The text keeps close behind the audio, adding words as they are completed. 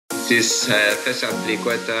This is Fesat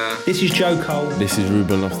Pliqueta. This is Joe Cole. This is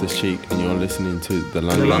Ruben Loftus-Cheek, and you're listening to the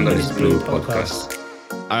London is Blue podcast.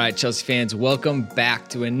 All right, Chelsea fans, welcome back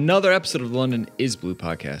to another episode of the London is Blue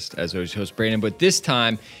podcast. As always, host Brandon, but this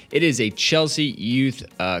time it is a Chelsea Youth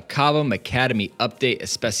Cobham Academy update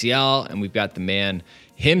especial, and we've got the man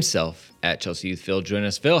himself at Chelsea Youth, Phil, join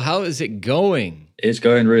us. Phil, how is it going? It's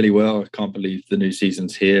going really well. I can't believe the new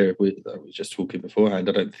season's here. We were just talking beforehand.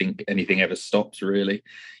 I don't think anything ever stops, really.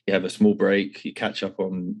 You have a small break, you catch up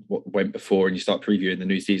on what went before, and you start previewing the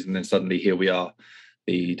new season. Then suddenly here we are.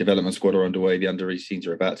 The development squad are underway. The under-18s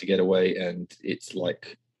are about to get away. And it's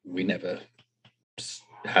like we never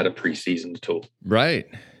had a preseason at all. Right.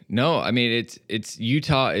 No, I mean, it's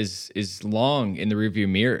Utah is long in the rearview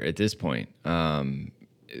mirror at this point.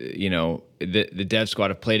 You know, the dev squad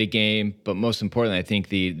have played a game, but most importantly, I think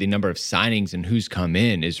the number of signings and who's come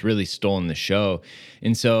in is really stolen the show.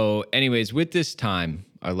 And so anyways, with this time,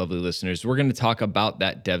 our lovely listeners, we're going to talk about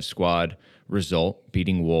that dev squad result,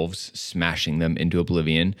 beating Wolves, smashing them into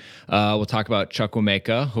oblivion. We'll talk about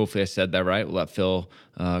Chukwuemeka. Hopefully I said that right. We'll let Phil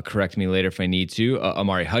correct me later if I need to.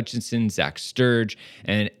 Amari Hutchinson, Zach Sturge,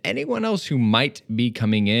 and anyone else who might be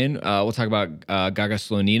coming in. We'll talk about Gaga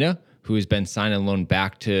Slonina, who has been signed and loaned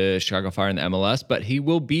back to Chicago Fire in the MLS, but he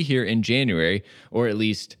will be here in January, or at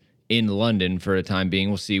least in London for a time being.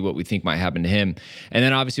 We'll see what we think might happen to him. And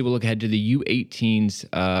then obviously we'll look ahead to the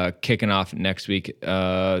U18s kicking off next week,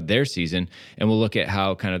 their season, and we'll look at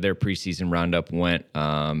how kind of their preseason roundup went.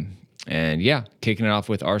 And yeah, kicking it off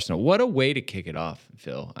with Arsenal. What a way to kick it off,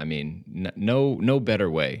 Phil. I mean, no better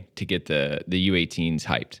way to get the U18s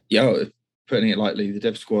hyped. Yeah, putting it lightly, the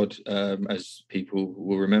dev squad, as people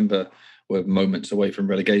will remember, were moments away from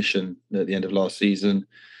relegation at the end of last season.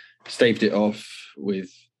 Staved it off with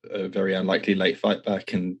a very unlikely late fight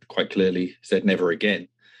back and quite clearly said never again,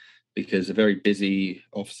 because a very busy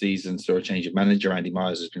off-season saw a change of manager. Andy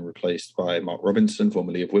Myers has been replaced by Mark Robinson,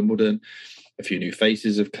 formerly of Wimbledon. A few new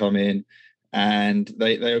faces have come in, and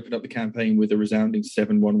they opened up the campaign with a resounding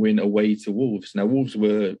 7-1 win away to Wolves. Now, Wolves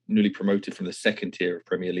were newly promoted from the second tier of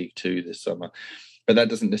Premier League 2 this summer, but that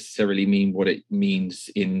doesn't necessarily mean what it means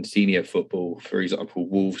in senior football. For example,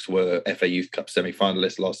 Wolves were FA Youth Cup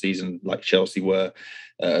semi-finalists last season, like Chelsea were.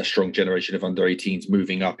 A strong generation of under-18s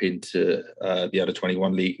moving up into the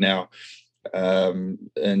under-21 league now.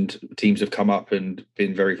 And teams have come up and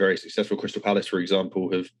been very, very successful. Crystal Palace, for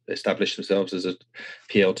example, have established themselves as a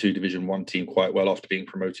PL2 Division 1 team quite well after being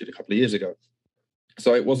promoted a couple of years ago.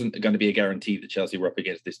 So it wasn't going to be a guarantee that Chelsea were up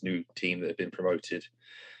against this new team that had been promoted.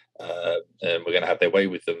 And we're going to have their way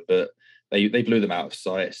with them, but they blew them out of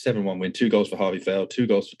sight. 7-1 win, 2 goals for Harvey Vale, 2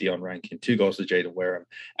 goals for Dion Rankin, 2 goals for Jaden Wareham,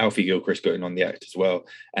 Alfie Gilchrist going on the act as well.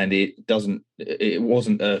 And it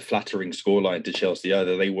wasn't a flattering scoreline to Chelsea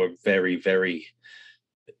either. They were very, very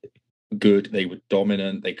good. They were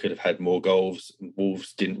dominant. They could have had more goals.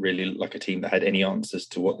 Wolves didn't really look like a team that had any answers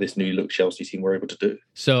to what this new look Chelsea team were able to do.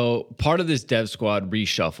 So part of this dev squad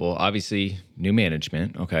reshuffle, obviously new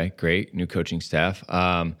management. Okay, great. New coaching staff.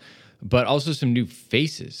 But also some new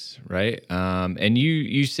faces, right? And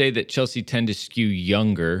you say that Chelsea tend to skew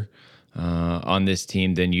younger on this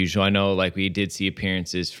team than usual. I know, like, we did see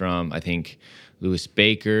appearances from, I think, Lewis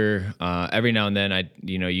Baker. Every now and then,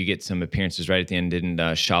 you get some appearances right at the end. Didn't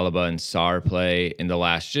Chalobah and Sarr play in the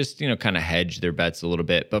last? Just, kind of hedge their bets a little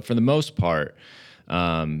bit. But for the most part,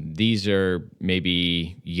 these are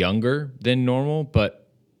maybe younger than normal, but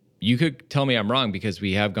you could tell me I'm wrong, because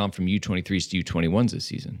we have gone from U23s to U21s this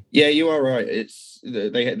season. Yeah, you are right. It's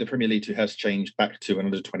the Premier League 2 has changed back to an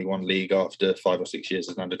under-21 league after 5 or 6 years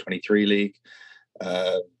as an under-23 league.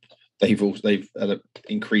 They've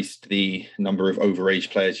increased the number of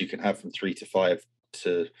overage players you can have from 3 to 5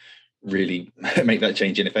 to really make that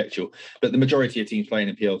change ineffectual. But the majority of teams playing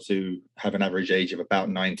in PL2 have an average age of about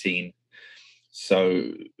 19.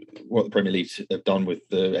 So what the Premier League have done with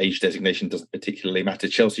the age designation doesn't particularly matter.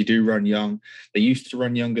 Chelsea do run young. They used to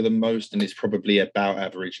run younger than most, and it's probably about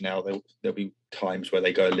average now. There'll be times where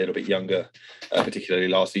they go a little bit younger, particularly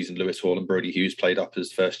last season. Lewis Hall and Brodie Hughes played up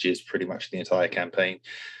as first years pretty much the entire campaign.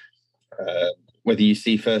 Whether you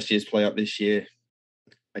see first years play up this year,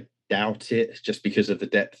 I doubt it, just because of the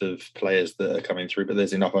depth of players that are coming through, but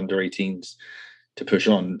there's enough under-18s to push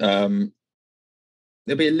on.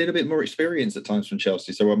 There'll be a little bit more experience at times from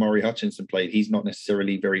Chelsea. So Amari Hutchinson played. He's not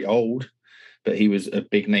necessarily very old, but he was a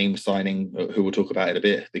big name signing, who we'll talk about in a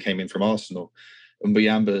bit. They came in from Arsenal. And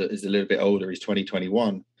Mbuyamba is a little bit older. He's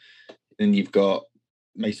 2021. Then you've got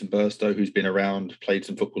Mason Burstow, who's been around, played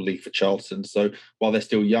some Football League for Charlton. So while they're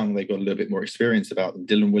still young, they've got a little bit more experience about them.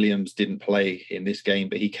 Dylan Williams didn't play in this game,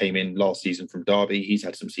 but he came in last season from Derby. He's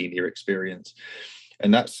had some senior experience.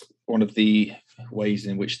 And that's one of the ways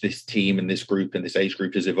in which this team and this group and this age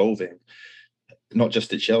group is evolving, not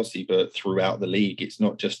just at Chelsea, but throughout the league. It's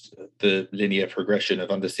not just the linear progression of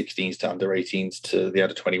under 16s to under 18s to the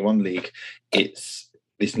under 21 league. It's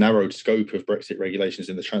this narrowed scope of Brexit regulations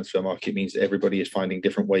in the transfer market means that everybody is finding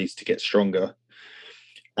different ways to get stronger.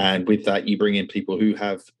 And with that, you bring in people who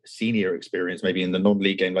have senior experience, maybe in the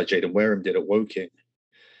non-league game like Jaden Wareham did at Woking.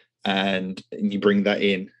 And you bring that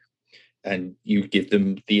in and you give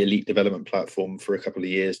them the elite development platform for a couple of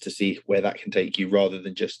years to see where that can take you, rather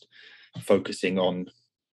than just focusing on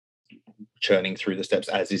churning through the steps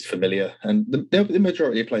as is familiar. And the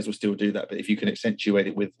majority of players will still do that, but if you can accentuate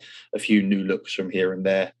it with a few new looks from here and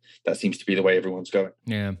there, that seems to be the way everyone's going.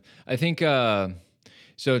 Yeah, I think focusing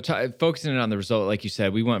on the result, like you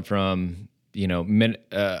said, we went from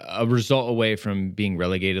a result away from being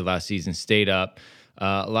relegated last season, stayed up,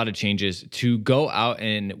 a lot of changes, to go out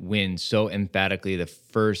and win so emphatically the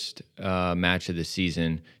first match of the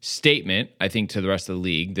season. Statement, I think, to the rest of the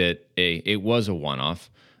league that it was a one-off.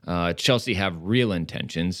 Chelsea have real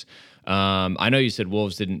intentions. I know you said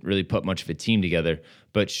Wolves didn't really put much of a team together,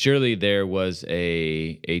 but surely there was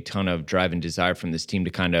a ton of drive and desire from this team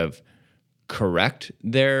to kind of correct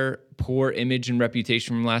their poor image and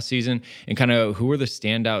reputation from last season. And kind of, who were the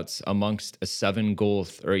standouts amongst a 7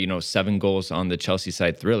 goals on the Chelsea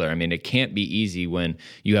side Thriller? I mean, it can't be easy when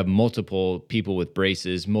you have multiple people with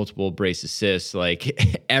braces, multiple brace assists.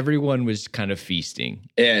 Like, everyone was kind of feasting.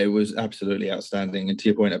 Yeah, it was absolutely outstanding. And to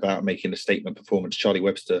your point about making a statement performance, Charlie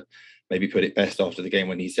Webster maybe put it best after the game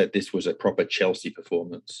when he said this was a proper Chelsea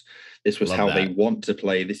performance. This was how they want to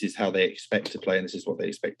play. This is how they expect to play. And this is what they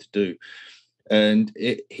expect to do. And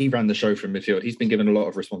he ran the show from midfield. He's been given a lot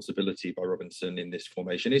of responsibility by Robinson in this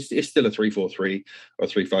formation. It's still a 3-4-3 or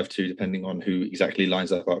 3-5-2, depending on who exactly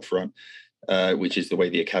lines up front, which is the way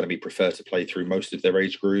the academy prefer to play through most of their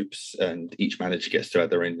age groups. And each manager gets to add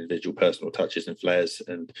their own individual personal touches and flares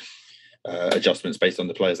and adjustments based on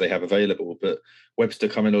the players they have available. But Webster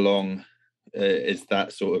coming along is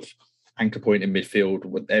that sort of anchor point in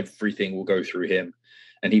midfield. Everything will go through him.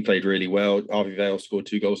 And he played really well. Harvey Vale scored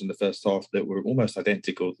 2 goals in the first half that were almost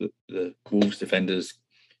identical. The Wolves defenders,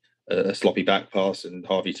 a sloppy back pass, and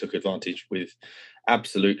Harvey took advantage with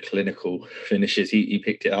absolute clinical finishes. He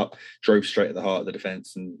picked it up, drove straight at the heart of the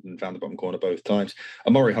defence and found the bottom corner both times.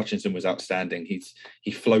 Amori Hutchinson was outstanding.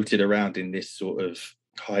 He floated around in this sort of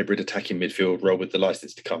hybrid attacking midfield role with the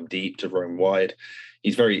licence to come deep, to roam wide.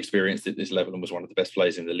 He's very experienced at this level and was one of the best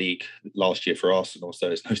players in the league last year for Arsenal. So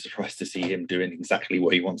it's no surprise to see him doing exactly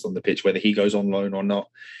what he wants on the pitch. Whether he goes on loan or not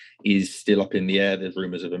is still up in the air. There's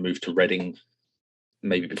rumours of a move to Reading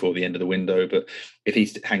maybe before the end of the window. But if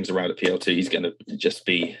he hangs around at PL2, he's going to just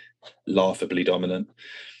be laughably dominant.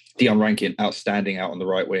 Dion Rankin, outstanding out on the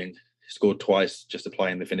right wing. Scored twice, just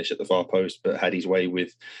applying the finish at the far post, but had his way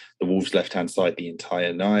with the Wolves' left-hand side the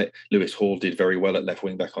entire night. Lewis Hall did very well at left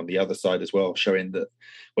wing-back on the other side as well, showing that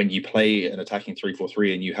when you play an attacking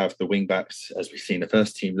 3-4-3 and you have the wing-backs, as we've seen at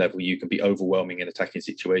first-team level, you can be overwhelming in attacking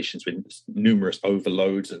situations with numerous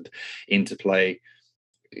overloads and interplay.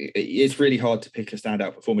 It's really hard to pick a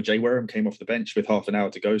standout performer. Jay Wareham came off the bench with half an hour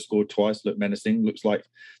to go, scored twice, looked menacing, looks like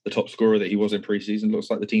the top scorer that he was in pre-season, looks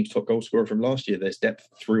like the team's top goal scorer from last year. There's depth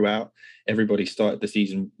throughout. Everybody started the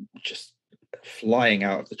season just flying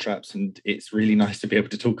out of the traps, and it's really nice to be able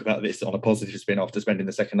to talk about this on a positive spin after spending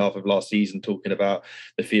the second half of last season talking about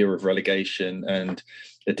the fear of relegation and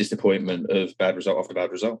the disappointment of bad result after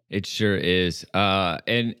bad result. It sure is.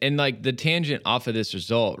 And like the tangent off of this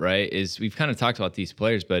result, right, is we've kind of talked about these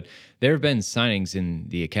players, but there have been signings in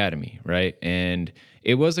the academy, right? And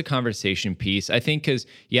it was a conversation piece, I think, because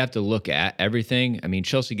you have to look at everything. I mean,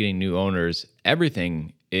 Chelsea getting new owners,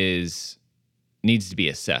 everything needs to be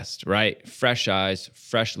assessed, right? Fresh eyes,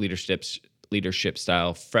 fresh leadership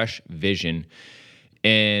style, fresh vision.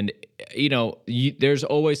 And, there's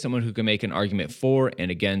always someone who can make an argument for and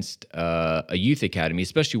against a youth academy,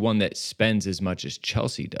 especially one that spends as much as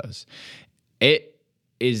Chelsea does. It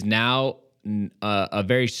is now a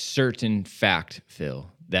very certain fact, Phil,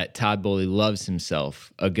 that Todd Boehly loves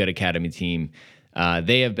himself a good academy team.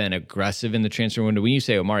 They have been aggressive in the transfer window. When you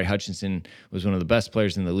say Omari Hutchinson was one of the best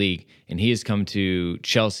players in the league, and he has come to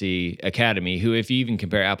Chelsea Academy, who, if you even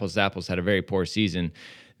compare apples to apples, had a very poor season,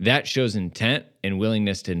 that shows intent and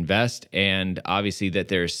willingness to invest, and obviously that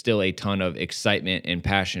there's still a ton of excitement and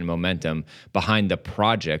passion and momentum behind the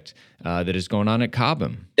project that is going on at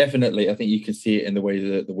Cobham. Definitely. I think you can see it in the way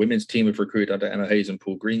that the women's team have recruited under Emma Hayes and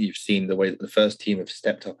Paul Green. You've seen the way that the first team have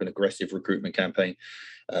stepped up an aggressive recruitment campaign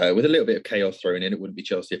with a little bit of chaos thrown in. It wouldn't be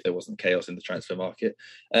Chelsea if there wasn't chaos in the transfer market.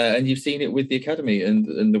 And you've seen it with the academy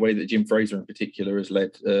and the way that Jim Fraser in particular has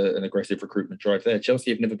led an aggressive recruitment drive there. Chelsea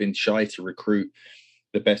have never been shy to recruit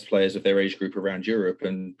the best players of their age group around Europe.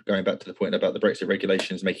 And going back to the point about the Brexit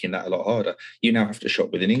regulations making that a lot harder, you now have to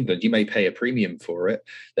shop within England. You may pay a premium for it.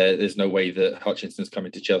 There's no way that Hutchinson's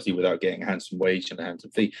coming to Chelsea without getting a handsome wage and a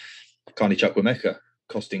handsome fee. Carney Chukwuemeka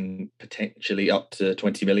costing potentially up to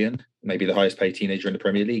 20 million, maybe the highest paid teenager in the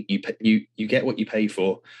Premier League. You get what you pay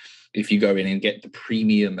for if you go in and get the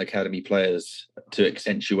premium academy players to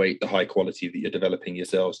accentuate the high quality that you're developing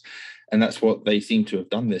yourselves. And that's what they seem to have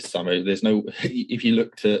done this summer. If you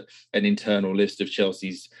looked at an internal list of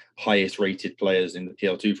Chelsea's highest rated players in the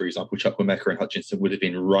PL2, for example, Chukwuemeka and Hutchinson would have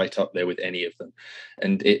been right up there with any of them.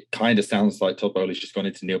 And it kind of sounds like Todd Bowley's just gone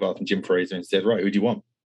into Neil Bath and Jim Fraser and said, right, who do you want?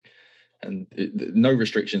 And no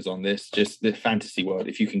restrictions on this, just the fantasy world.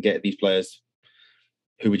 If you can get these players,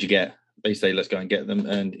 who would you get? They say, let's go and get them.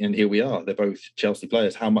 And here we are. They're both Chelsea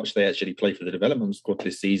players. How much they actually play for the development squad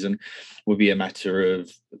this season will be a matter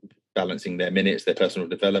of balancing their minutes, their personal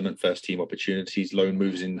development, first team opportunities, loan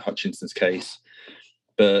moves in Hutchinson's case.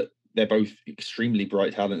 But they're both extremely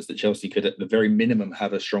bright talents that Chelsea could, at the very minimum,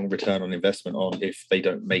 have a strong return on investment on if they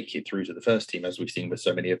don't make it through to the first team, as we've seen with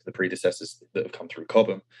so many of the predecessors that have come through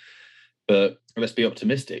Cobham. But let's be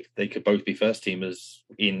optimistic. They could both be first teamers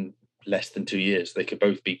in less than 2 years. They could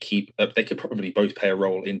both be they could probably both play a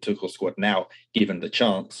role in Tuchel's squad now, given the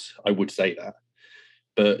chance. I would say that.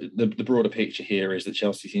 But the broader picture here is that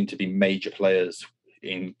Chelsea seem to be major players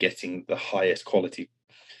in getting the highest quality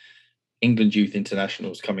England youth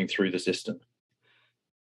internationals coming through the system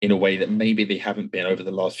in a way that maybe they haven't been over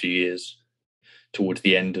the last few years, towards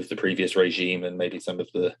the end of the previous regime and maybe some of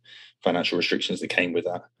the financial restrictions that came with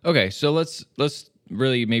that. Okay, so let's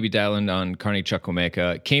really maybe dial in on Carney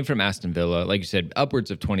Chukwuemeka. Came from Aston Villa, like you said,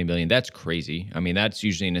 upwards of 20 million. That's crazy. I mean, that's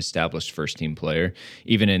usually an established first team player,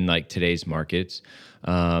 even in like today's markets,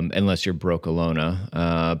 unless you're Broke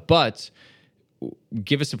Alona. But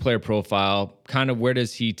give us a player profile. Kind of where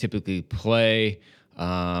does he typically play?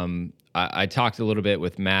 I talked a little bit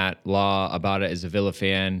with Matt Law about it as a Villa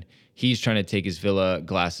fan. He's trying to take his Villa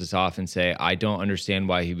glasses off and say, I don't understand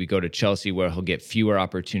why he would go to Chelsea where he'll get fewer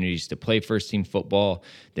opportunities to play first-team football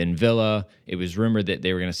than Villa. It was rumored that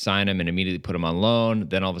they were going to sign him and immediately put him on loan.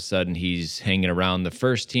 Then all of a sudden he's hanging around the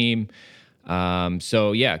first team.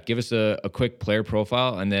 So, yeah, give us a quick player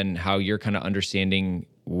profile and then how you're kind of understanding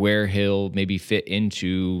where he'll maybe fit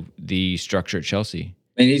into the structure at Chelsea.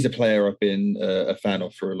 I mean, he's a player I've been a fan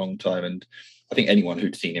of for a long time, and I think anyone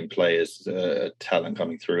who'd seen him play as a talent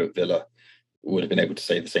coming through at Villa would have been able to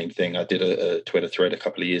say the same thing. I did a Twitter thread a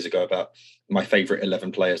couple of years ago about my favourite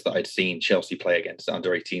 11 players that I'd seen Chelsea play against at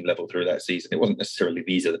under 18 level through that season. It wasn't necessarily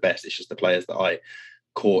these are the best. It's just the players that I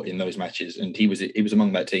caught in those matches, and he was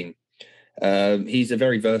among that team. He's a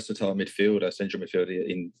very versatile midfielder, central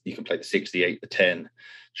midfielder. You can play the 6, the 8, the 10,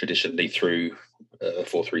 traditionally through a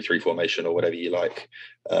 4-3-3 formation or whatever you like.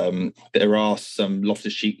 There are some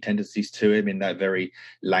Loftus-Cheek tendencies to him in that very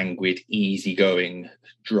languid, easygoing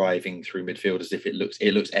driving through midfield as if it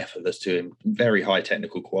looks effortless to him. Very high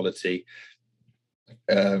technical quality.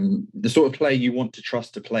 The sort of player you want to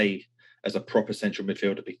trust to play as a proper central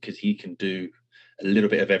midfielder because he can do a little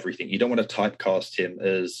bit of everything. You don't want to typecast him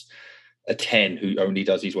as a 10 who only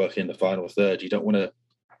does his work in the final third. You don't want to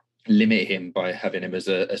limit him by having him as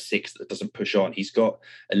a 6 that doesn't push on. He's got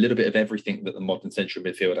a little bit of everything that the modern central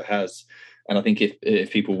midfielder has. And I think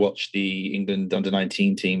if people watch the England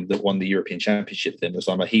under-19 team that won the European Championship in the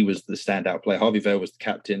summer, he was the standout player. Harvey Vale was the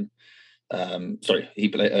captain. He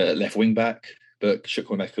played left wing back, but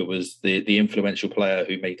Chukwuemeka was the influential player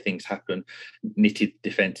who made things happen, knitted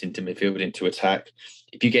defence into midfield, into attack.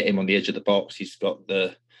 If you get him on the edge of the box, he's got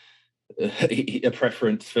a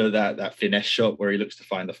preference for that finesse shot where he looks to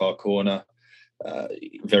find the far corner.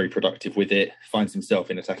 Very productive with it, finds himself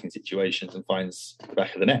in attacking situations and finds the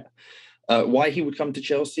back of the net. Why he would come to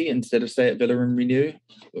Chelsea instead of stay at Villa and renew?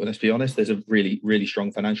 Well, let's be honest, there's a really, really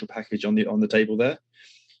strong financial package on the table there.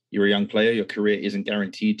 You're a young player, your career isn't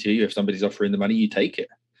guaranteed to you. If somebody's offering the money, you take it.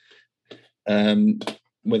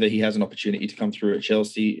 Whether he has an opportunity to come through at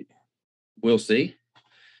Chelsea, we'll see.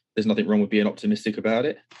 There's nothing wrong with being optimistic about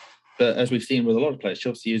it. But as we've seen with a lot of players,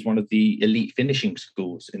 Chelsea is one of the elite finishing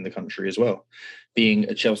schools in the country as well. Being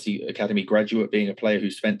a Chelsea Academy graduate, being a player who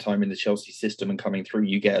spent time in the Chelsea system and coming through,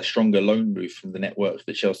 you get a stronger loan move from the network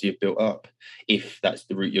that Chelsea have built up, if that's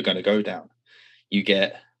the route you're going to go down. You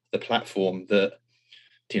get the platform that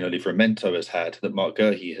Tino Livramento has had, that Mark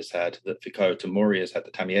Gurhey has had, that Fikayo Tomori has had,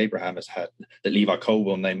 that Tammy Abraham has had, that Levi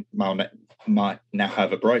Colwill might now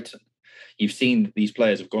have at Brighton. You've seen these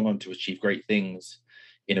players have gone on to achieve great things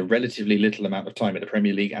in a relatively little amount of time in the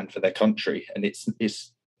Premier League and for their country. And it's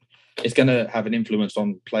going to have an influence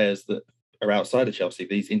on players that are outside of Chelsea,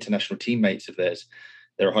 these international teammates of theirs.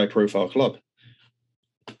 They're a high-profile club.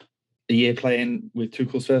 A year playing with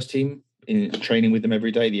Tuchel's first team, in training with them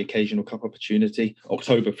every day, the occasional cup opportunity.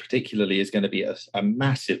 October particularly is going to be a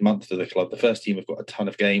massive month for the club. The first team have got a ton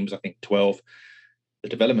of games, I think 12. The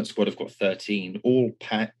development squad have got 13, all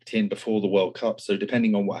packed in before the World Cup. So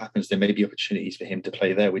depending on what happens, there may be opportunities for him to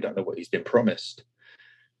play there. We don't know what he's been promised.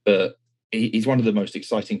 But he's one of the most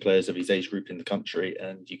exciting players of his age group in the country.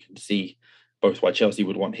 And you can see both why Chelsea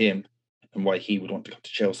would want him and why he would want to come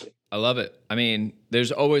to Chelsea. I love it. I mean,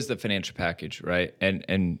 there's always the financial package, right?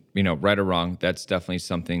 And you know, right or wrong, that's definitely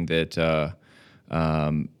something that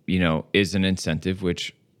you know, is an incentive,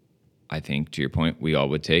 which I think, to your point, we all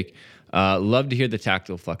would take. Love to hear the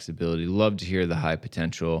tactical flexibility. Love to hear the high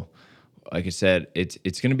potential. Like I said,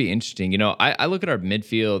 it's going to be interesting. You know, I look at our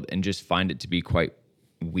midfield and just find it to be quite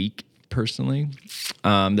weak, personally.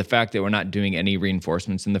 The fact that we're not doing any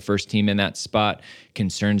reinforcements in the first team in that spot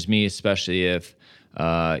concerns me, especially if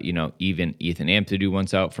you know, even Ethan Ampadu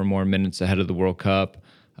wants out for more minutes ahead of the World Cup.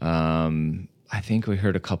 I think we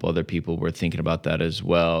heard a couple other people were thinking about that as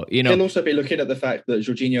well. You know, they'll also be looking at the fact that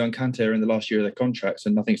Jorginho and Kante are in the last year of their contracts,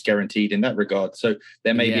 and nothing's guaranteed in that regard. So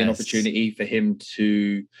there may be an opportunity for him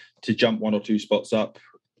to jump one or two spots up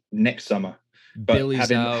next summer. But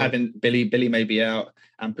having Billy may be out.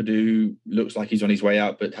 Ampadu looks like he's on his way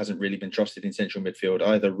out, but hasn't really been trusted in central midfield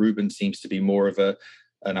either. Ruben seems to be more of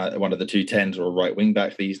one of the 2 10s or a right wing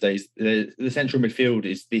back these days. The central midfield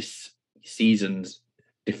is this season's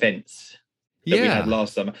defence that we had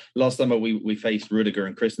last summer. Last summer, we faced Rudiger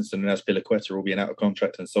and Christensen, and Azpilicueta all being out of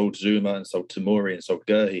contract, and sold Zuma and sold Tomori and sold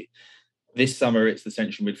Gurhey. This summer, it's the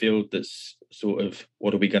central midfield that's sort of,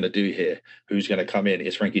 what are we going to do here? Who's going to come in?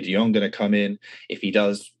 Is Frankie de Jong going to come in? If he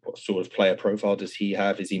does, what sort of player profile does he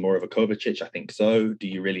have? Is he more of a Kovacic? I think so. Do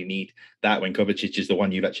you really need that when Kovacic is the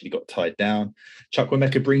one you've actually got tied down?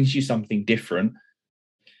 Chukwuemeka brings you something different,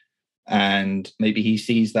 and maybe he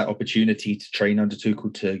sees that opportunity to train under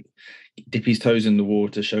Tuchel, to dip his toes in the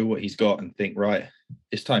water, show what he's got, and think, right,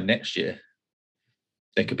 it's time next year.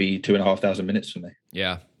 There could be 2,500 minutes for me.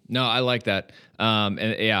 Yeah. No, I like that.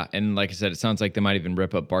 And like I said, it sounds like they might even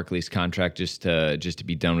rip up Barkley's contract just to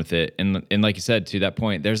be done with it. And like you said, to that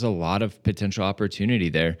point, there's a lot of potential opportunity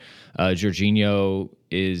there. Jorginho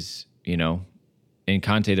is, you know, and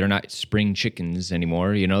Kante, they're not spring chickens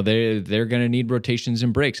anymore. You know, they're going to need rotations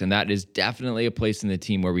and breaks, and that is definitely a place in the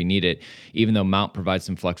team where we need it, even though Mount provides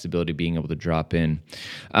some flexibility being able to drop in.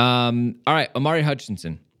 All right, Omari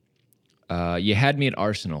Hutchinson. You had me at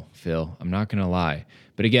Arsenal, Phil. I'm not going to lie.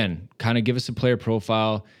 But again, kind of give us a player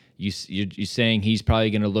profile. You're saying he's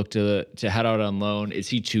probably going to look to head out on loan. Is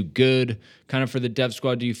he too good kind of for the dev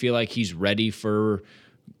squad? Do you feel like he's ready for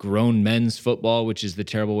grown men's football, which is the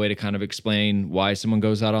terrible way to kind of explain why someone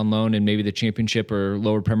goes out on loan in maybe the Championship or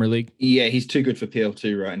lower Premier League? Yeah, he's too good for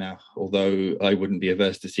PL2 right now, although I wouldn't be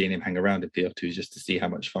averse to seeing him hang around in PL2 just to see how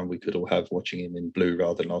much fun we could all have watching him in blue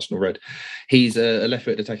rather than Arsenal red. He's a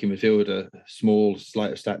left-footed attacking midfielder, small,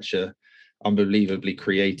 slight of stature, unbelievably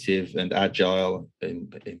creative and agile,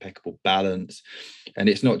 impeccable balance. And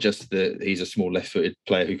it's not just that he's a small left-footed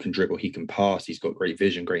player who can dribble, he can pass, he's got great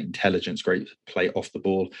vision, great intelligence, great play off the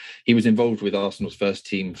ball. He was involved with Arsenal's first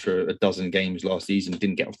team for a dozen games last season,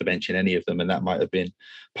 didn't get off the bench in any of them, and that might have been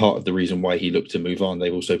part of the reason why he looked to move on.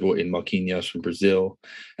 They've also brought in Marquinhos from Brazil,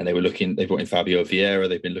 and they brought in Fabio Vieira.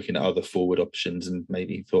 They've been looking at other forward options and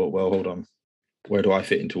maybe thought, well, hold on, where do I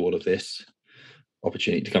fit into all of this?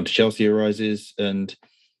 Opportunity to come to Chelsea arises, and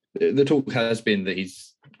the talk has been that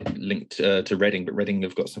he's linked to Reading, but Reading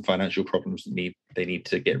have got some financial problems. They need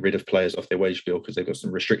to get rid of players off their wage bill because they've got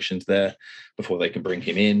some restrictions there before they can bring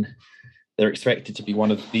him in. They're expected to be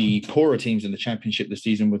one of the poorer teams in the Championship this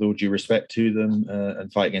season, with all due respect to them,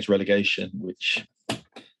 and fight against relegation, which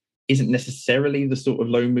isn't necessarily the sort of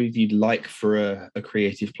loan move you'd like for a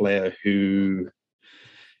creative player who,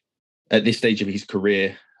 at this stage of his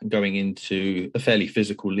career, going into a fairly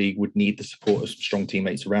physical league, would need the support of some strong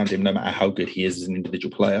teammates around him, no matter how good he is as an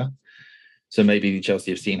individual player. So maybe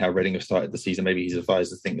Chelsea have seen how Reading have started the season. Maybe his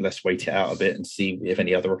advisors think, let's wait it out a bit and see if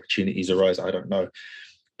any other opportunities arise. I don't know.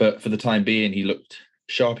 But for the time being, he looked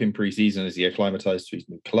sharp in pre-season as he acclimatized to his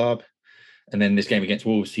new club. And then this game against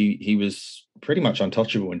Wolves, he was pretty much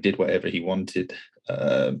untouchable and did whatever he wanted.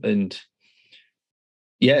 And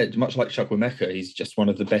yeah, much like Chukwuemeka, he's just one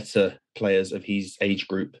of the better players of his age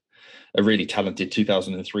group, a really talented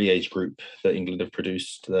 2003 age group that England have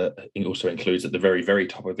produced. That also includes at the very, very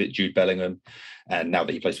top of it, Jude Bellingham. And now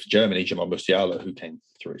that he plays for Germany, Jamal Musiala, who came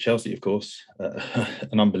through at Chelsea, of course.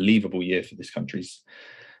 An unbelievable year for this country's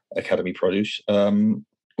academy produce.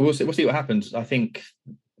 We'll see what happens. I think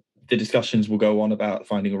the discussions will go on about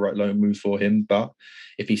finding a right loan move for him. But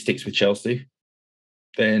if he sticks with Chelsea,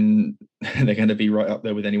 then they're going to be right up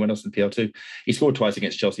there with anyone else in PL2. He scored twice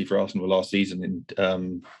against Chelsea for Arsenal last season in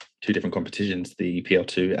two different competitions, the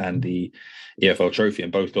PL2 and the EFL Trophy,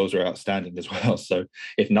 and both goals are outstanding as well. So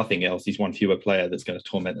if nothing else, he's one fewer player that's going to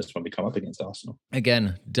torment us when we come up against Arsenal.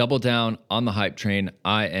 Again, double down on the hype train.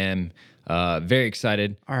 I am very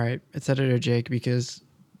excited. All right, it's editor Jake, because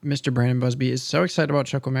Mr. Brandon Busby is so excited about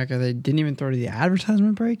Chukwuemeka they didn't even throw to the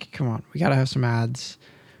advertisement break. Come on, we got to have some ads.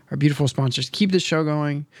 Our beautiful sponsors keep this show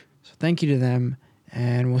going, so thank you to them,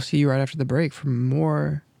 and we'll see you right after the break for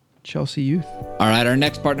more Chelsea Youth. All right, our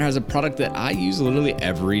next partner has a product that I use literally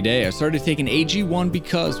every day. I started taking AG1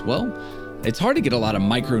 because, well, it's hard to get a lot of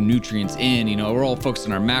micronutrients in. You know, we're all focused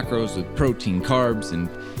on our macros with protein, carbs, and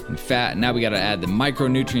fat. And now we got to add the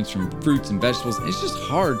micronutrients from fruits and vegetables. It's just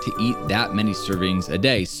hard to eat that many servings a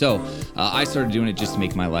day. So I started doing it just to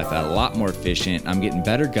make my life a lot more efficient. I'm getting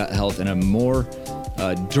better gut health and a more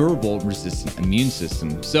durable, resistant immune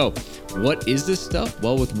system. So what is this stuff?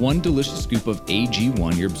 Well, with one delicious scoop of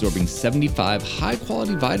AG1, you're absorbing 75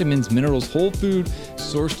 high-quality vitamins, minerals, whole food,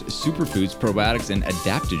 sourced superfoods, probiotics, and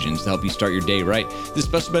adaptogens to help you start your day right. This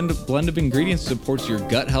special blend of ingredients supports your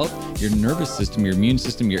gut health, your nervous system, your immune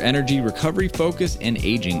system, your energy, recovery, focus, and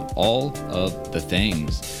aging, all of the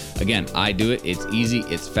things. Again, I do it. It's easy,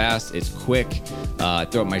 it's fast, it's quick. I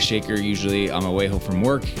throw up my shaker usually on my way home from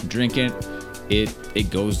work, drink it. It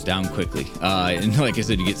goes down quickly. And like I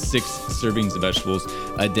said, you get 6 servings of vegetables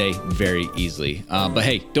a day very easily. But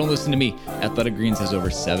hey, don't listen to me. Athletic Greens has over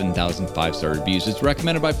 7,000 5-star reviews. It's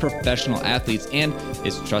recommended by professional athletes and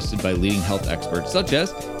is trusted by leading health experts such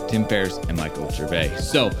as Tim Ferriss and Michael Gervais.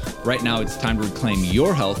 So right now it's time to reclaim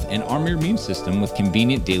your health and arm your immune system with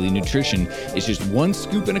convenient daily nutrition. It's just 1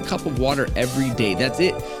 scoop in a cup of water every day. That's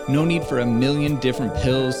it. No need for a million different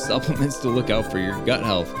pills, supplements to look out for your gut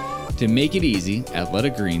health. To make it easy,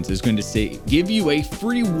 Athletic Greens is going to give you a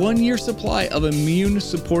free 1-year supply of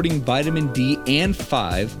immune-supporting vitamin D and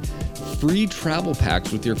 5 free travel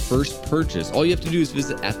packs with your first purchase. All you have to do is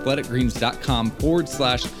visit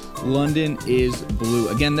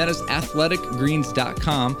athleticgreens.com/LondonIsBlue. Again, that is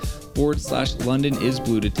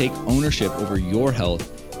athleticgreens.com/LondonIsBlue to take ownership over your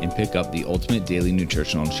health and pick up the ultimate daily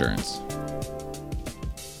nutritional insurance.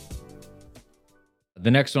 The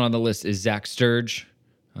next one on the list is Zach Sturge.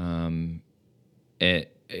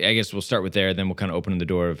 I guess we'll start with there, then we'll kind of open the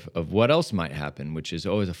door of what else might happen, which is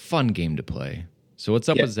always a fun game to play. So what's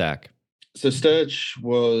up with Zach? So Sturge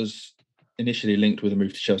was initially linked with a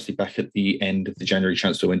move to Chelsea back at the end of the January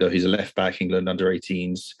transfer window. He's a left back, England under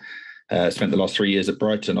 18s, spent the last 3 years at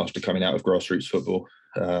Brighton after coming out of grassroots football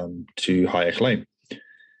to high acclaim.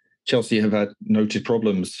 Chelsea have had noted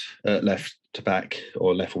problems at left back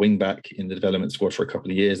or left wing back in the development squad for a couple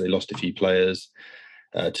of years. They lost a few players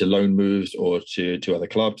to loan moves or to other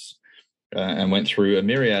clubs, and went through a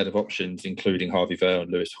myriad of options, including Harvey Vale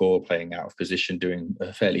and Lewis Hall playing out of position, doing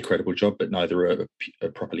a fairly credible job, but neither are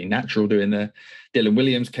properly natural doing there. Dylan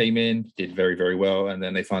Williams came in, did very, very well, and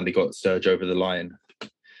then they finally got Sturge over the line.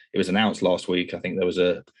 It was announced last week. I think there was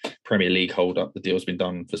a Premier League hold-up. The deal's been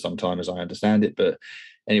done for some time, as I understand it, but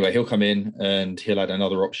anyway, he'll come in and he'll add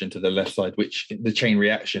another option to the left side, which the chain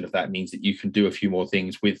reaction of that means that you can do a few more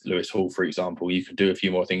things with Lewis Hall, for example. You can do a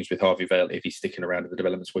few more things with Harvey Vale if he's sticking around in the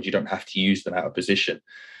development squad. You don't have to use them out of position.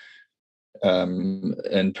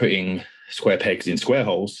 And putting square pegs in square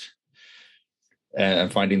holes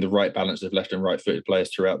and finding the right balance of left and right-footed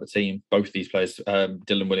players throughout the team. Both these players,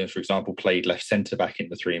 Dylan Williams, for example, played left centre-back in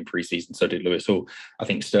the 3 in pre-season, so did Lewis Hall. I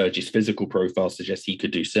think Sturge's physical profile suggests he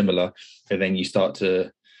could do similar, and then you start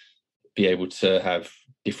to be able to have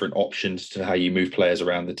different options to how you move players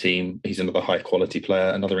around the team. He's another high-quality player,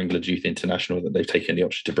 another England youth international that they've taken the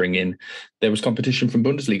option to bring in. There was competition from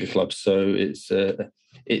Bundesliga clubs, so it's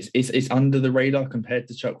under the radar compared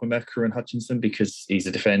to Chukwuemeka and Hutchinson because he's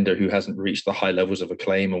a defender who hasn't reached the high levels of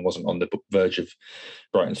acclaim and wasn't on the verge of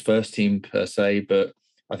Brighton's first team per se. But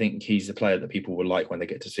I think he's a player that people will like when they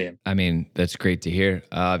get to see him. I mean, that's great to hear.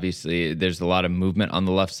 Obviously, there's a lot of movement on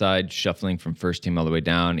the left side, shuffling from first team all the way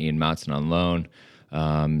down. Ian Matson on loan.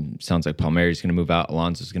 Sounds like Palmieri's going to move out.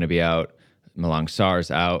 Alonso's going to be out. Malang Sarr's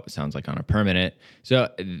out. Sounds like on a permanent. So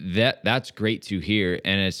that's great to hear.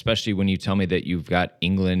 And especially when you tell me that you've got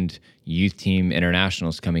England youth team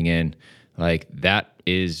internationals coming in, like that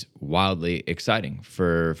is wildly exciting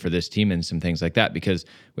for this team and some things like that, because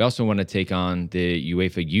we also want to take on the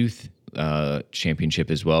UEFA Youth Championship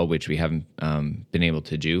as well, which we haven't been able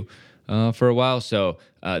to do for a while. So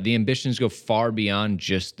the ambitions go far beyond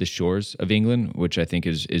just the shores of England, which I think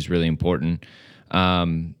is really important.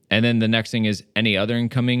 And then the next thing is any other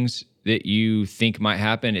incomings that you think might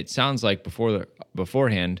happen. It sounds like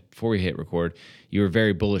beforehand, before we hit record, you were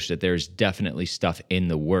very bullish that there's definitely stuff in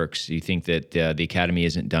the works. You think that the academy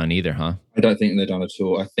isn't done either, huh? I don't think they're done at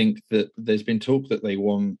all. I think that there's been talk that they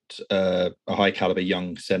want a high caliber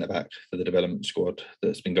young centre back for the development squad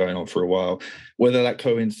that's been going on for a while. Whether that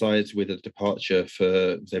coincides with a departure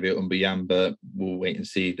for Xavier Mbuyamba, we'll wait and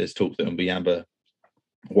see. There's talk that Mbuyamba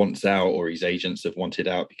wants out, or his agents have wanted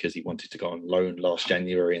out because he wanted to go on loan last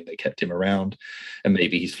January and they kept him around, and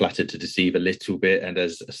maybe he's flattered to deceive a little bit, and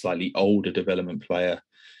as a slightly older development player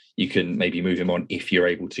you can maybe move him on if you're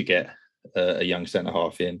able to get a young centre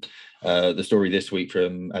half in. The story this week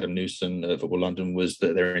from Adam Newson of Football London was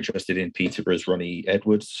that they're interested in Peterborough's Ronnie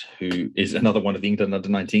Edwards, who is another one of the England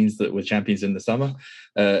under-19s that were champions in the summer.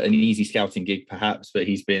 An easy scouting gig perhaps, but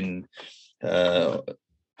he's been a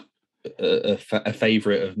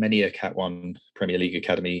favourite of many a Cat 1 Premier League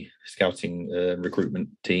Academy scouting recruitment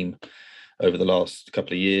team over the last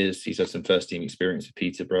couple of years. He's had some first team experience with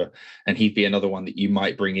Peterborough, and he'd be another one that you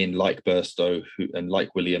might bring in like Burstow and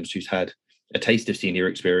like Williams, who's had a taste of senior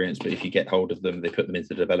experience, but if you get hold of them, they put them into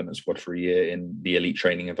the development squad for a year in the elite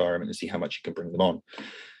training environment and see how much you can bring them on.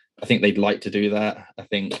 I think they'd like to do that. I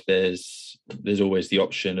think there's always the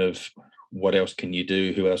option of what else can you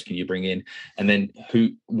do? Who else can you bring in? And then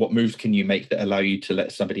what moves can you make that allow you to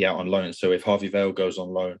let somebody out on loan? So if Harvey Vale goes on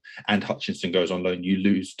loan and Hutchinson goes on loan, you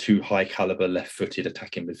lose two high caliber left-footed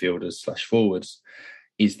attacking midfielders / forwards.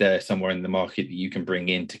 Is there somewhere in the market that you can bring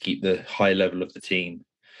in to keep the high level of the team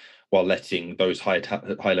while letting those high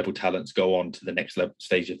level talents go on to the next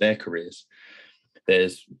stage of their careers? I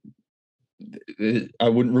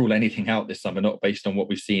wouldn't rule anything out this summer, not based on what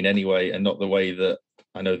we've seen anyway, and not the way that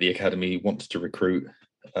I know the academy wants to recruit.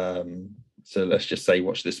 So let's just say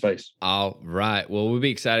watch this space. All right. Well, we'll be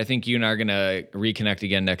excited. I think you and I are going to reconnect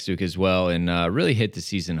again next week as well, and really hit the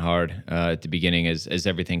season hard at the beginning as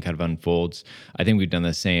everything kind of unfolds. I think we've done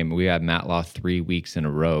the same. We had Matlaw 3 weeks in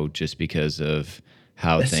a row just because of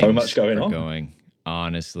how There's things so much going are on. going.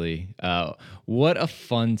 Honestly, what a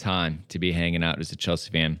fun time to be hanging out as a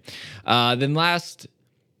Chelsea fan. Then last,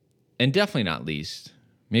 and definitely not least,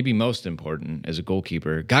 maybe most important as a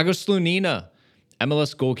goalkeeper, Gago Slonina,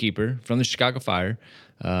 MLS goalkeeper from the Chicago Fire,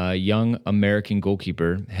 young American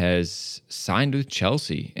goalkeeper, has signed with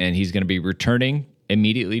Chelsea, and he's going to be returning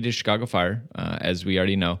immediately to Chicago Fire, as we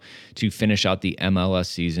already know, to finish out the MLS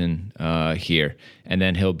season here. And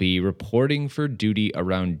then he'll be reporting for duty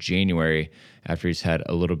around January after he's had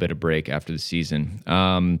a little bit of break after the season.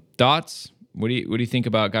 Thoughts? What do you think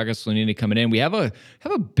about Gago Slonina coming in? We have a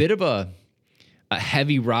bit of a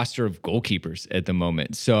heavy roster of goalkeepers at the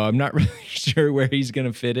moment, so I'm not really sure where he's going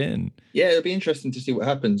to fit in. Yeah, it'll be interesting to see what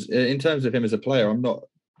happens. In terms of him as a player, I'm not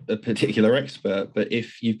a particular expert, but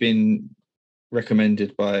if you've been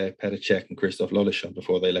recommended by Petr Cech and Christoph Lollischon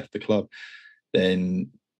before they left the club,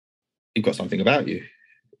 then you've got something about you.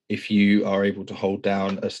 If you are able to hold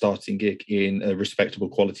down a starting gig in a respectable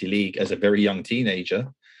quality league as a very young teenager,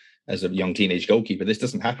 as a young teenage goalkeeper, this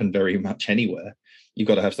doesn't happen very much anywhere. You've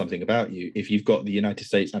got to have something about you. If you've got the United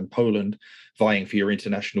States and Poland vying for your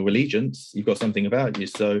international allegiance, you've got something about you.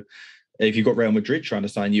 So if you've got Real Madrid trying to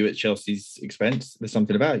sign you at Chelsea's expense, there's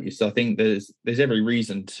something about you. So I think there's every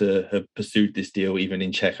reason to have pursued this deal, even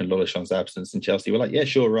in Cech and Lollischon's absence. And Chelsea were like, yeah,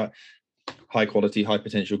 sure, right. High quality, high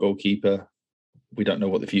potential goalkeeper. We don't know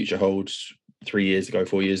what the future holds. 3 years ago,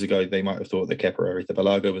 4 years ago, they might have thought that Kepa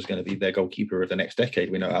Arrizabalaga was going to be their goalkeeper of the next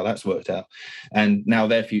decade. We know how that's worked out. And now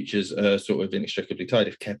their futures are sort of inextricably tied.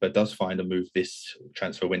 If Kepa does find a move this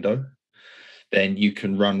transfer window, then you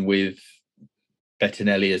can run with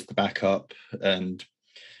Bettinelli as the backup and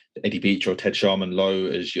Eddie Beach or Ted Sharman Lowe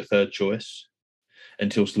as your third choice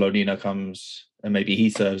until Slonina comes, and maybe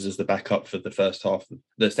he serves as the backup for the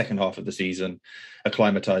second half of the season.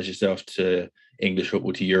 Acclimatise yourself to English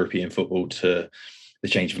football, to European football, to the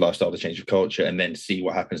change of lifestyle, the change of culture, and then see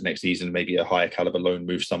what happens next season. Maybe a higher caliber loan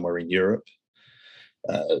move somewhere in Europe.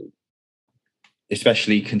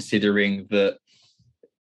 especially considering that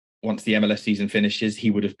once the MLS season finishes,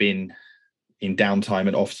 he would have been in downtime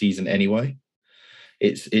and off season anyway.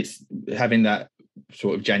 It's having that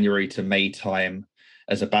sort of January to May time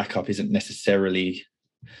as a backup isn't necessarily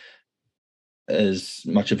as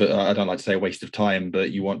much of I don't like to say a waste of time,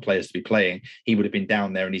 but you want players to be playing. He would have been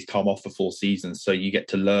down there and he's come off for 4 seasons. So you get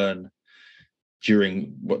to learn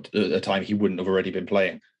during a time he wouldn't have already been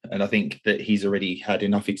playing. And I think that he's already had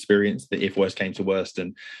enough experience that if worst came to worst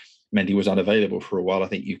and Mendy was unavailable for a while, I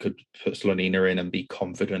think you could put Slonina in and be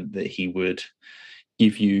confident that he would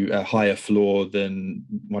give you a higher floor than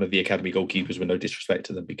one of the academy goalkeepers, with no disrespect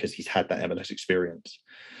to them, because he's had that MLS experience.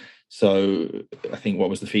 So I think, what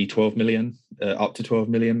was the fee? 12 million, up to 12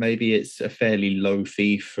 million, maybe. It's a fairly low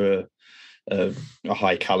fee for a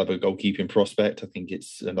high caliber goalkeeping prospect. I think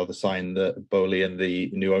it's another sign that Boehly and the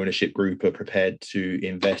new ownership group are prepared to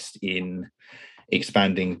invest in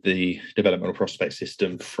expanding the developmental prospect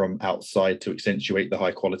system from outside to accentuate the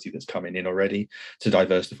high quality that's coming in already, to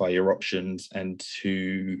diversify your options and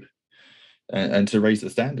to raise the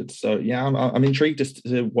standards. So yeah, I'm intrigued as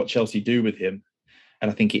to what Chelsea do with him. And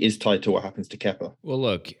I think it is tied to what happens to Kepa. Well,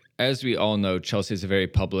 look, as we all know, Chelsea has a very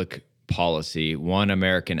public policy: one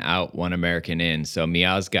American out, one American in. So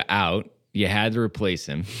Miazga out, you had to replace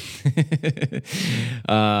him.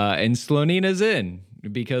 And Slonina's in,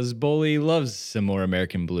 because Boehly loves some more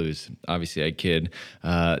American blues. Obviously, I kid.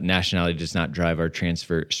 Nationality does not drive our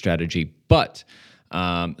transfer strategy. But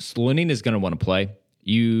Slonina is going to want to play.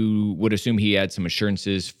 You would assume he had some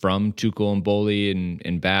assurances from Tuchel and Boehly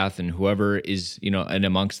and Bath and whoever is, and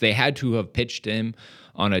amongst. They had to have pitched him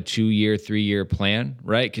on a 2-year, 3-year plan,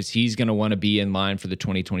 right? Because he's going to want to be in line for the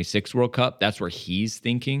 2026 World Cup. That's where he's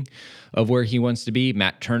thinking of where he wants to be.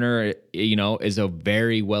 Matt Turner, is a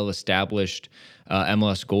very well-established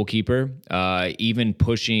MLS goalkeeper, even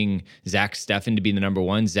pushing Zach Steffen to be the number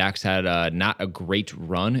one. Zach's had not a great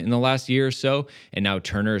run in the last year or so, and now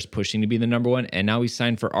Turner is pushing to be the number one, and now he's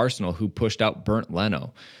signed for Arsenal, who pushed out Bernd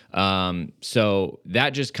Leno. So that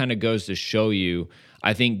just kind of goes to show you,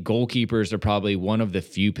 I think goalkeepers are probably one of the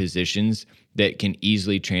few positions that can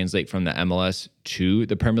easily translate from the MLS to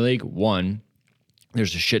the Premier League. One,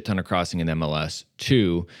 there's a shit ton of crossing in the MLS.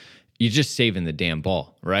 Two, you're just saving the damn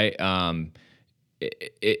ball, right?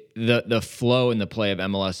 The flow and the play of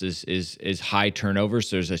MLS is high turnover,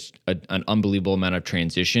 so there's an unbelievable amount of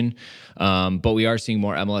transition. But we are seeing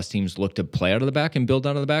more MLS teams look to play out of the back and build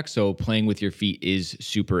out of the back. So playing with your feet is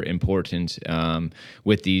super important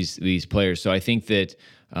with these players. So I think that,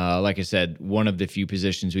 like I said, one of the few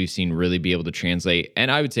positions we've seen really be able to translate,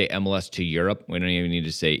 and I would say MLS to Europe, we don't even need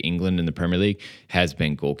to say England in the Premier League, has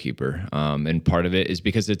been goalkeeper. And part of it is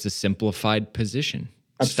because it's a simplified position.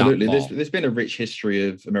 Absolutely. There's been a rich history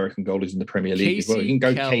of American goalies in the Premier League as well. You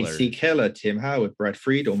can go Casey Keller, Tim Howard, Brad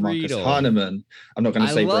Friedel, Marcus Hahnemann. I'm not going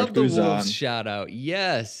to say Brad Guzan. Shout out.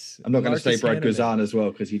 Yes. I'm not going to say Brad Guzan as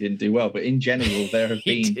well, because he didn't do well. But in general, there have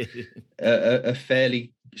been a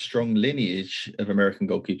fairly strong lineage of American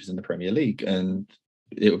goalkeepers in the Premier League. And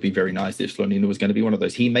it would be very nice if Slonina was going to be one of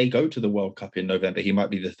those. He may go to the World Cup in November. He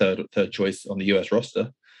might be the third choice on the US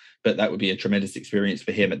roster. But that would be a tremendous experience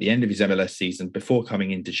for him at the end of his MLS season before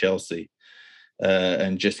coming into Chelsea,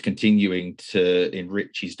 and just continuing to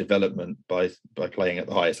enrich his development by playing at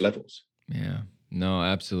the highest levels. Yeah, no,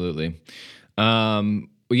 absolutely.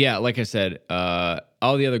 Yeah, like I said,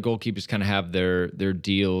 all the other goalkeepers kind of have their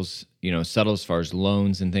deals, settled as far as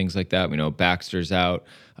loans and things like that. We know Baxter's out,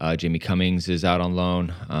 Jamie Cummings is out on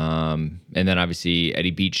loan, and then obviously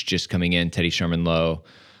Eddie Beach just coming in, Teddy Sherman-Lowe.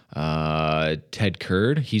 Ted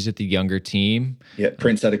Kurd, he's at the younger team. Yeah,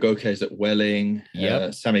 Prince Adegoke is at Welling.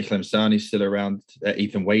 Sami Clemsani is still around.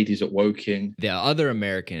 Ethan Wade is at Woking. The other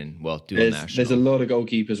American, dual national. There's a lot of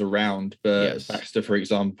goalkeepers around, but Baxter, for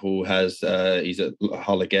example, he's at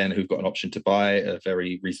Hull again, who've got an option to buy, a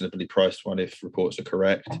very reasonably priced one if reports are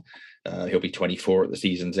correct. He'll be 24 at the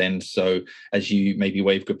season's end. So as you maybe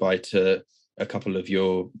wave goodbye to a couple of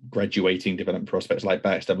your graduating development prospects like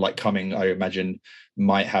Baxter, like Cumming, I imagine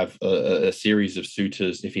might have a series of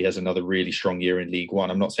suitors if he has another really strong year in League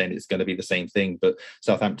One. I'm not saying it's going to be the same thing, but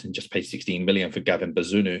Southampton just paid 16 million for Gavin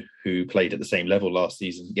Bazunu, who played at the same level last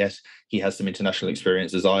season. Yes, he has some international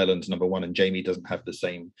experience as Ireland's number one, and Jamie doesn't have the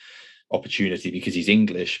same opportunity because he's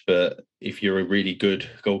English. But if you're a really good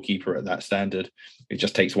goalkeeper at that standard, it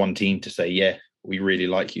just takes one team to say, yeah, we really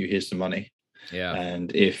like you, here's some money. Yeah,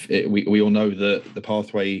 and we all know that the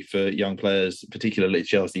pathway for young players, particularly at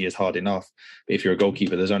Chelsea, is hard enough. But if you're a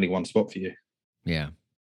goalkeeper, there's only one spot for you. Yeah.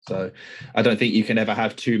 So I don't think you can ever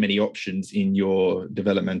have too many options in your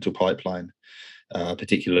developmental pipeline.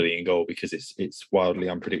 particularly in goal, because it's wildly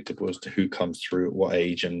unpredictable as to who comes through at what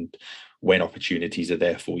age and when opportunities are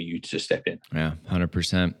there for you to step in. Yeah,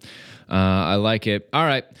 100%. I like it. All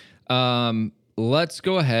right. Let's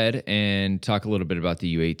go ahead and talk a little bit about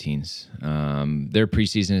the U18s. Their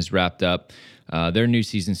preseason is wrapped up. Their new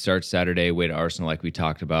season starts Saturday, away to Arsenal, like we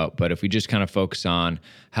talked about. But if we just kind of focus on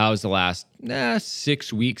how's the last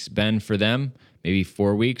 6 weeks been for them, maybe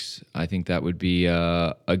 4 weeks, I think that would be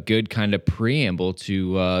a good kind of preamble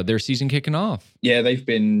to their season kicking off. Yeah, they've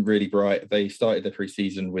been really bright. They started the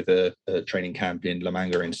preseason with a training camp in La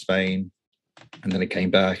Manga in Spain. And then they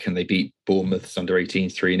came back and they beat Bournemouth's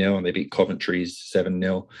under-18s 3-0, and they beat Coventry's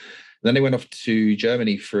 7-0. Then they went off to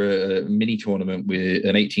Germany for a mini tournament, with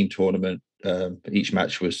an 8-team tournament. Each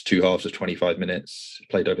match was 2 halves of 25 minutes,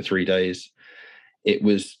 played over 3 days. It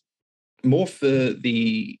was more for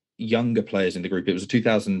the younger players in the group. It was a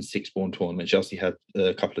 2006 born tournament. Chelsea had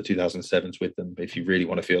a couple of 2007s with them, if you really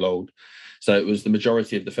want to feel old. So it was the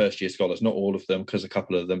majority of the first year scholars, not all of them, because a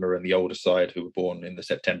couple of them are in the older side who were born in the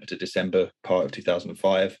September to December part of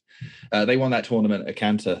 2005. They won that tournament at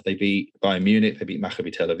Cantor. They beat Bayern Munich, they beat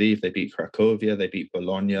Maccabi Tel Aviv, they beat Cracovia, they beat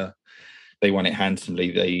Bologna. They won it handsomely.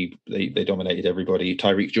 They dominated everybody.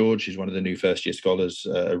 Tyreek George is one of the new first year scholars,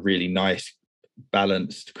 a really nice,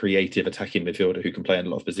 balanced, creative attacking midfielder who can play in a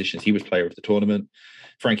lot of positions. He was player of the tournament.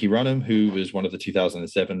 Frankie Runham, who was one of the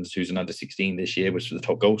 2007s, who's an under-16 this year, was the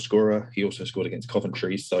top goal scorer. He also scored against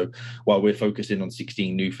Coventry. So while we're focusing on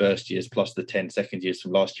 16 new first years plus the 10 second years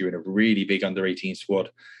from last year in a really big under-18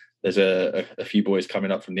 squad, there's a few boys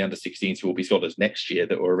coming up from the under-16s who will be scholars next year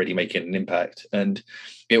that are already making an impact. And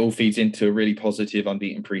it all feeds into a really positive,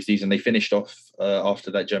 unbeaten pre-season. They finished off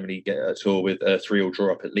after that Germany tour with a 3-3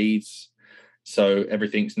 draw up at Leeds. So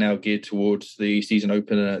everything's now geared towards the season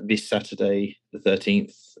opener this Saturday, the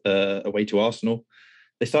 13th, away to Arsenal.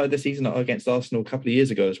 They started the season against Arsenal a couple of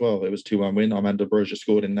years ago as well. It was 2-1 win. Armando Broja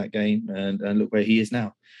scored in that game, and look where he is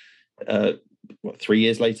now. 3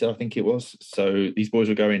 years later, I think it was. So these boys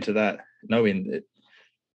will go into that knowing that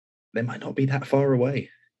they might not be that far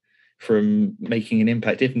away from making an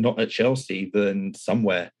impact. If not at Chelsea, then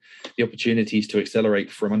somewhere. The opportunities to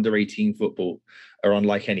accelerate from under-18 football are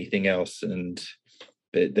unlike anything else. And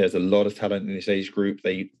there's a lot of talent in this age group.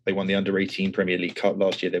 They won the under-18 Premier League Cup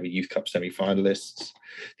last year. They were Youth Cup semi-finalists.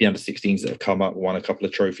 The under-16s that have come up won a couple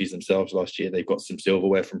of trophies themselves last year. They've got some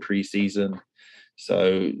silverware from pre-season.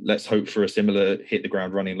 So let's hope for a similar hit the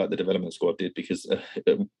ground running like the development squad did, because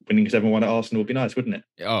winning 7-1 at Arsenal would be nice, wouldn't it?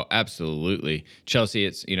 Oh, absolutely. Chelsea,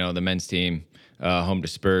 it's, the men's team, home to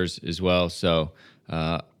Spurs as well. So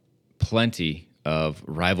plenty of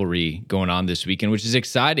rivalry going on this weekend, which is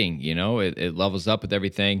exciting. It levels up with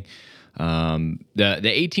everything. The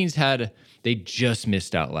 18s they just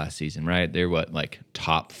missed out last season, right? They're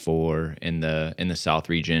top 4 in the South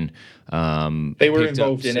region. They were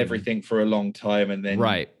involved in everything for a long time, and then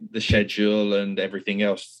the schedule and everything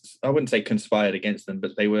else, I wouldn't say conspired against them,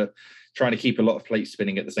 but they were trying to keep a lot of plates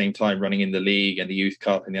spinning at the same time, running in the league and the Youth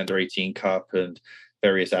Cup and the Under-18 Cup and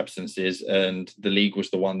various absences, and the league was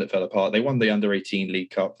the one that fell apart. They won the Under-18 League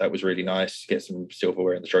Cup. That was really nice. Get some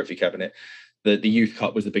silverware in the trophy cabinet. The Youth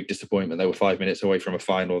Cup was a big disappointment. They were 5 minutes away from a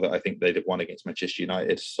final that I think they'd have won against Manchester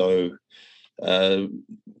United. So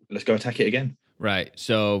let's go attack it again. Right.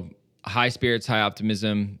 So high spirits, high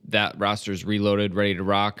optimism. That roster's reloaded, ready to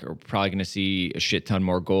rock. We're probably going to see a shit ton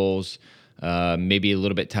more goals, maybe a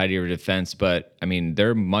little bit tidier defense. But,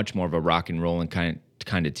 they're much more of a rock and roll and kind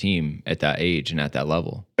of team at that age and at that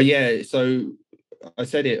level. Yeah, so I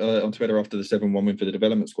said it on Twitter after the 7-1 win for the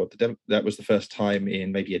development squad. That was the first time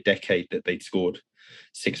in maybe a decade that they'd scored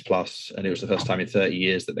 6+, and it was the first time in 30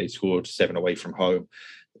 years that they'd scored 7 away from home.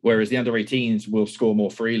 Whereas the under-18s will score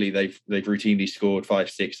more freely. They've routinely scored 5,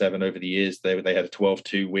 6, 7 over the years. They had a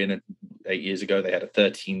 12-2 win 8 years ago. They had a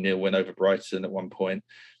 13-0 win over Brighton at one point.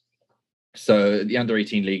 So the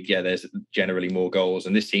under-18 league, there's generally more goals,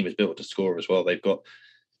 and this team is built to score as well. They've got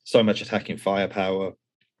so much attacking firepower.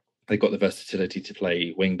 They've got the versatility to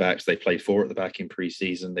play wing backs. They played 4 at the back in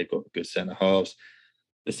pre-season. They've got good centre halves.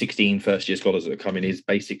 The 16 first-year scholars that are coming is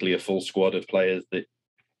basically a full squad of players that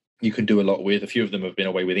you can do a lot with. A few of them have been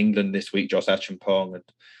away with England this week. Josh Acheampong and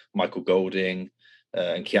Michael Golding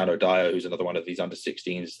and Keanu Dyer, who's another one of these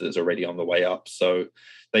under-16s that's already on the way up. So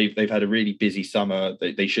they've had a really busy summer.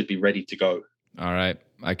 They should be ready to go. All right.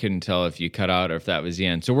 I couldn't tell if you cut out or if that was the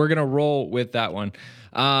end. So we're going to roll with that one.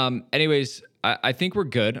 Anyways, I think we're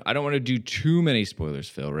good. I don't want to do too many spoilers,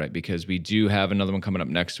 Phil, right? Because we do have another one coming up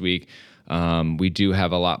next week. We do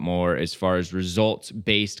have a lot more as far as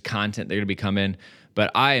results-based content they're going to be coming.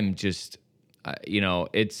 But I am just,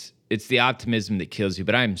 it's the optimism that kills you.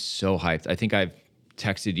 But I am so hyped. I think I've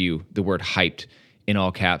texted you the word hyped in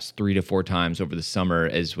all caps 3 to 4 times over the summer,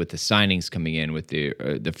 as with the signings coming in, with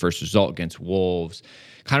the first result against Wolves,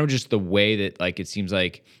 kind of just the way that, like, it seems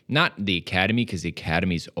like not the academy, because the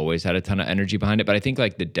academy's always had a ton of energy behind it, but I think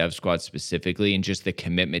like the dev squad specifically, and just the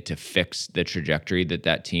commitment to fix the trajectory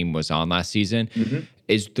that team was on last season,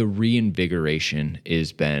 is the reinvigoration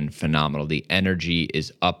has been phenomenal. The energy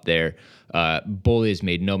is up there. Bully has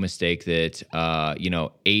made no mistake that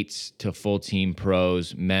 8 to full team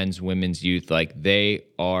pros, men's, women's, youth, like they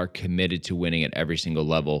are committed to winning at every single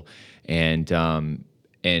level, and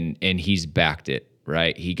he's backed it.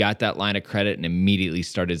 Right, he got that line of credit and immediately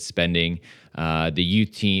started spending. The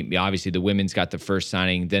youth team, obviously, the women's got the first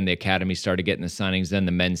signing, then the academy started getting the signings, then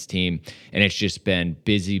the men's team, and it's just been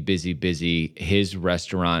busy, busy, busy. His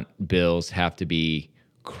restaurant bills have to be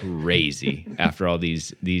crazy after all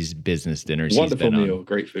these business dinners. Wonderful meal,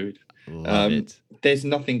 great food. Love it. There's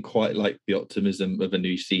nothing quite like the optimism of a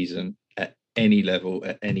new season at any level,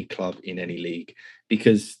 at any club, in any league,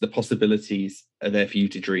 because the possibilities are there for you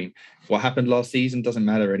to dream. What happened last season doesn't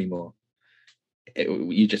matter anymore.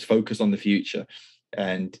 You just focus on the future,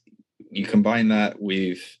 and you combine that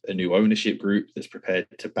with a new ownership group that's prepared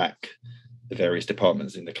to back the various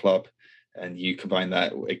departments in the club, and you combine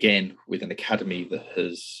that again with an academy that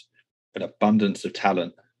has an abundance of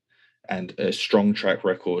talent and a strong track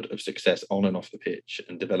record of success on and off the pitch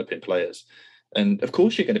and developing players. And of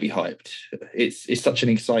course, you're going to be hyped. It's such an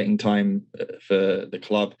exciting time for the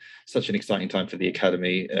club, such an exciting time for the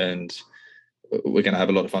academy, and we're going to have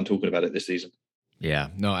a lot of fun talking about it this season. Yeah,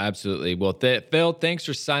 no, absolutely. Well, Phil, thanks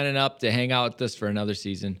for signing up to hang out with us for another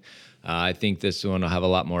season. I think this one will have a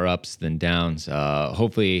lot more ups than downs.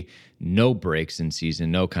 Hopefully, no breaks in season,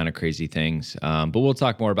 no kind of crazy things. But we'll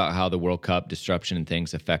talk more about how the World Cup disruption and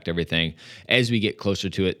things affect everything as we get closer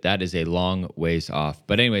to it. That is a long ways off.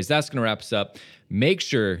 But anyways, that's going to wrap us up. Make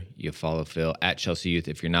sure you follow Phil at Chelsea Youth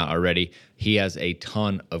if you're not already. He has a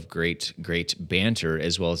ton of great banter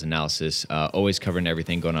as well as analysis, always covering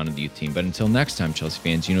everything going on in the youth team. But until next time, Chelsea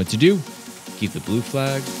fans, you know what to do. Keep the blue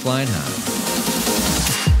flag flying high.